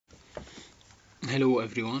Hello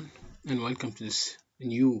everyone and welcome to this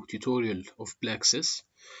new tutorial of Plaxis.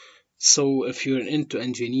 So if you're into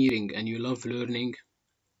engineering and you love learning,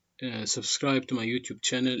 subscribe to my YouTube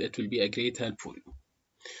channel. It will be a great help for you.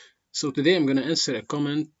 So today I'm going to answer a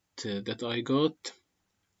comment that I got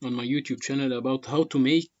on my YouTube channel about how to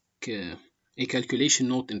make a calculation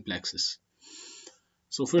note in Plaxis.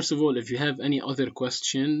 So first of all, if you have any other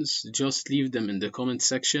questions, just leave them in the comment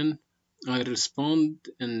section. I'll respond,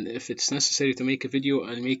 and if it's necessary to make a video,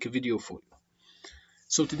 I'll make a video for you.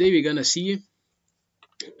 So today we're gonna see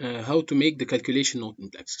how to make the calculation note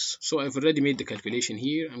in Plaxis. So I've already made the calculation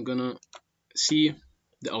here. I'm gonna see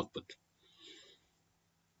the output.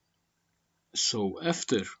 So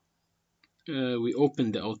after we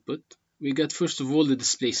open the output, we get first of all the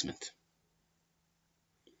displacement.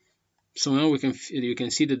 So now you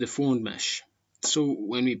can see the deformed mesh. So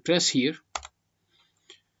when we press here,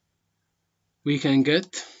 we can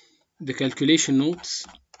get the calculation notes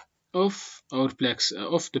of our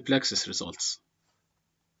of the Plaxis results.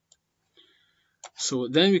 So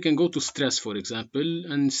then we can go to stress, for example,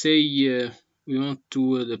 and say we want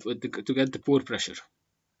to get the pore pressure.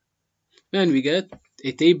 Then we get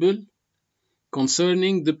a table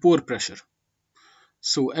concerning the pore pressure.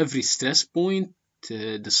 So every stress point,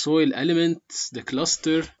 the soil elements, the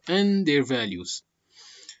cluster, and their values.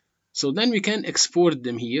 So then we can export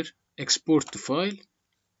them here, export to file.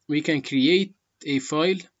 We can create a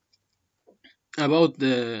file about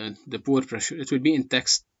the pore pressure. It will be in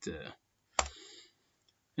text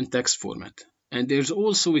format. And there's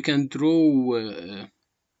also, we can draw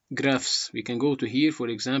graphs. We can go to here, for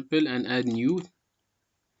example, and add new.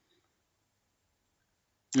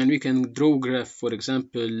 And we can draw graph, for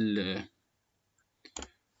example,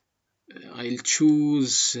 I'll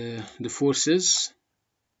choose the forces,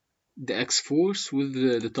 the X force with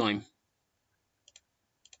the time.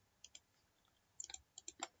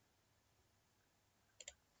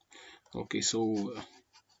 Okay, so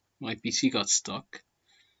my PC got stuck.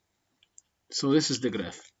 So this is the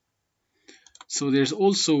graph. So there's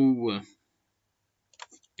also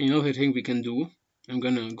another thing we can do. I'm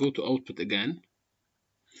gonna go to output again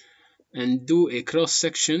and do a cross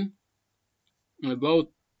section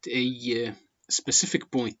about a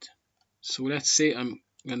specific point. So let's say I'm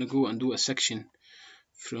gonna go and do a section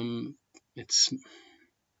from, it's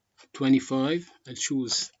 25. I'll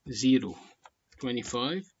choose 0,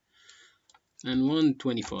 25 and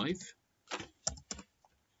 125.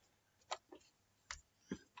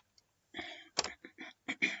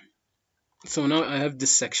 So now I have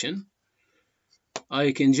this section.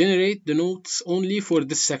 I can generate the notes only for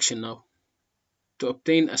this section now to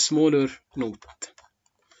obtain a smaller note.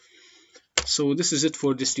 So this is it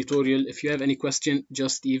for this tutorial. If you have any question,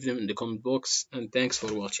 just leave them in the comment box, and thanks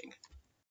for watching.